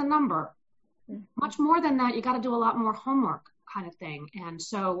 4% is the number. Much more than that, you got to do a lot more homework, kind of thing. And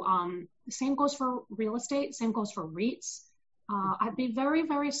so the same goes for real estate, same goes for REITs. I'd be very,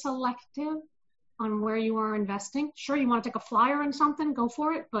 very selective on where you are investing. Sure, you want to take a flyer on something, go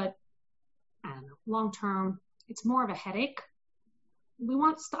for it, but I don't know, long term, it's more of a headache. We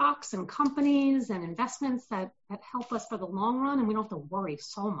want stocks and companies and investments that help us for the long run, and we don't have to worry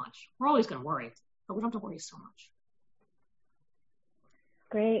so much. We're always going to worry, but we don't have to worry so much.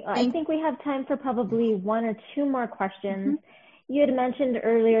 Great. I think we have time for probably 1 or 2 more questions. You had mentioned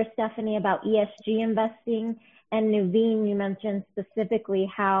earlier, Stephanie, about ESG investing, and Nuveen, you mentioned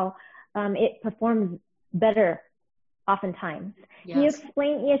specifically how it performs better oftentimes. Yes. Can you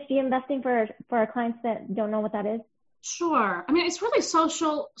explain ESG investing for our clients that don't know what that is? Sure. I mean, it's really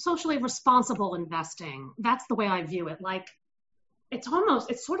socially responsible investing. That's the way I view it. Like, it's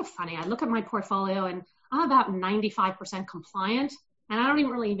sort of funny. I look at my portfolio and I'm about 95% compliant, and I don't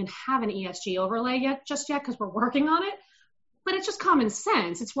even have an ESG overlay just yet because we're working on it. But it's just common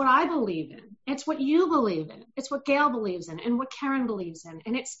sense. It's what I believe in. It's what you believe in. It's what Gayle believes in and what Keren believes in.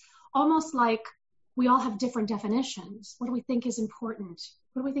 And it's almost like we all have different definitions. What do we think is important?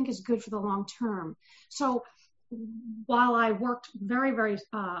 What do we think is good for the long term? So while I worked very, very,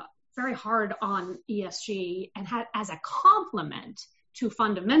 very hard on ESG and had as a complement to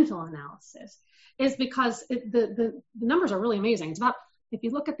fundamental analysis, is because the numbers are really amazing. It's about, if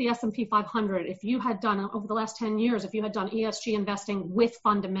you look at the S&P 500, if you had done over the last 10 years, if you had done ESG investing with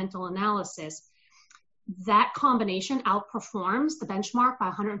fundamental analysis, that combination outperforms the benchmark by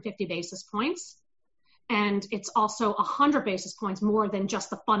 150 basis points. And it's also 100 basis points more than just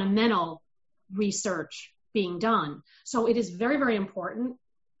the fundamental research being done. So it is very, very important.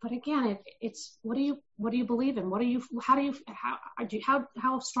 But again, it's what do you believe in?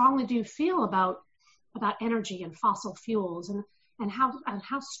 How strongly do you feel about about energy and fossil fuels, and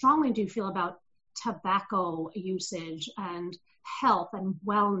how strongly do you feel about tobacco usage and health and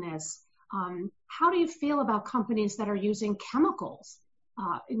wellness? How do you feel about companies that are using chemicals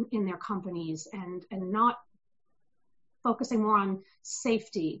in their companies and not focusing more on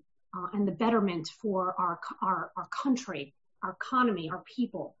safety and the betterment for our country, our economy, our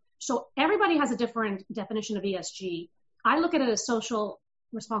people? So everybody has a different definition of ESG. I look at it as social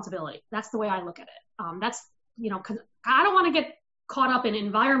responsibility. That's the way I look at it. That's, because I don't want to get caught up in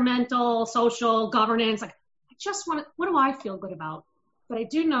environmental, social, governance. Like, I just want to, what do I feel good about? But I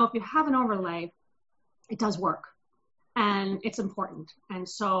do know if you have an overlay, it does work and it's important. And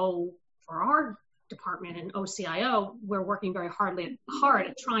so for our department in OCIO, we're working very hard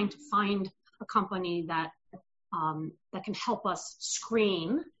at trying to find a company that can help us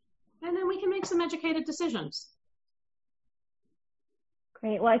screen, and then we can make some educated decisions.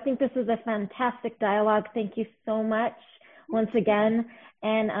 Great. Well, I think this was a fantastic dialogue. Thank you so much once again.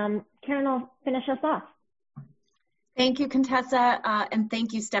 And Keren will finish us off. Thank you, Contessa, and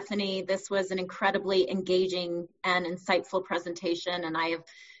thank you, Stephanie. This was an incredibly engaging and insightful presentation, and I have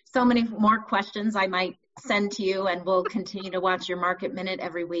so many more questions I might send to you, and we'll continue to watch your Market Minute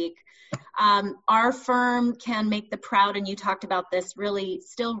every week. Our firm can make the proud, and you talked about this, really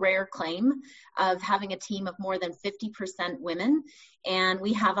still rare claim of having a team of more than 50% women, and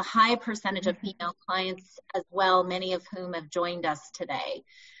we have a high percentage of female clients as well, many of whom have joined us today.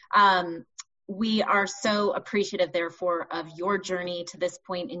 We are so appreciative, therefore, of your journey to this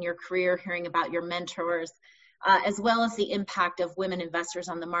point in your career, hearing about your mentors, as well as the impact of women investors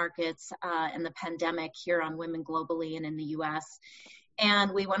on the markets and the pandemic here on women globally and in the U.S.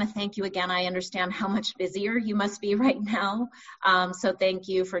 And we want to thank you again. I understand how much busier you must be right now. So thank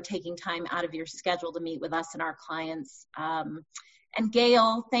you for taking time out of your schedule to meet with us and our clients. And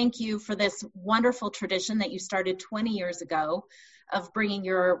Gayle, thank you for this wonderful tradition that you started 20 years ago of bringing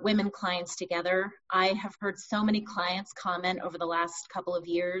your women clients together. I have heard so many clients comment over the last couple of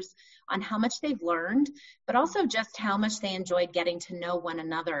years on how much they've learned, but also just how much they enjoyed getting to know one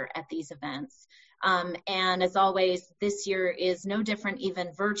another at these events. And as always, this year is no different.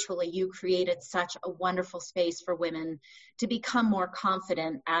 Even virtually, you created such a wonderful space for women to become more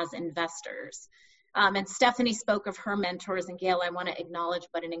confident as investors. And Stephanie spoke of her mentors, and Gayle, I want to acknowledge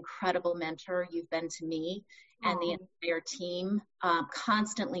what an incredible mentor you've been to me and the entire team,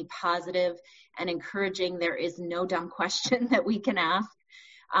 constantly positive and encouraging. There is no dumb question that we can ask,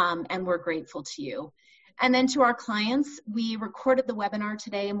 and we're grateful to you. And then to our clients, we recorded the webinar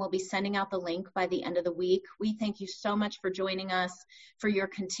today and we'll be sending out the link by the end of the week. We thank you so much for joining us, for your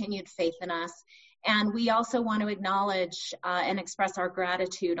continued faith in us. And we also want to acknowledge and express our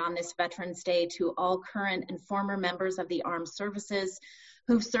gratitude on this Veterans Day to all current and former members of the armed services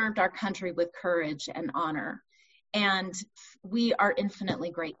who've served our country with courage and honor. And we are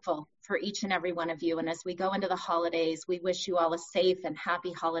infinitely grateful for each and every one of you. And as we go into the holidays, we wish you all a safe and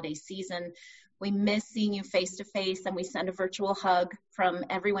happy holiday season. We miss seeing you face to face, and we send a virtual hug from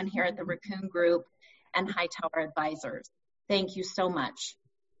everyone here at the Raccoon Group and Hightower Advisors. Thank you so much.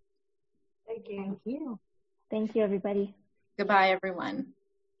 Thank you. Thank you. Thank you, everybody. Goodbye, everyone.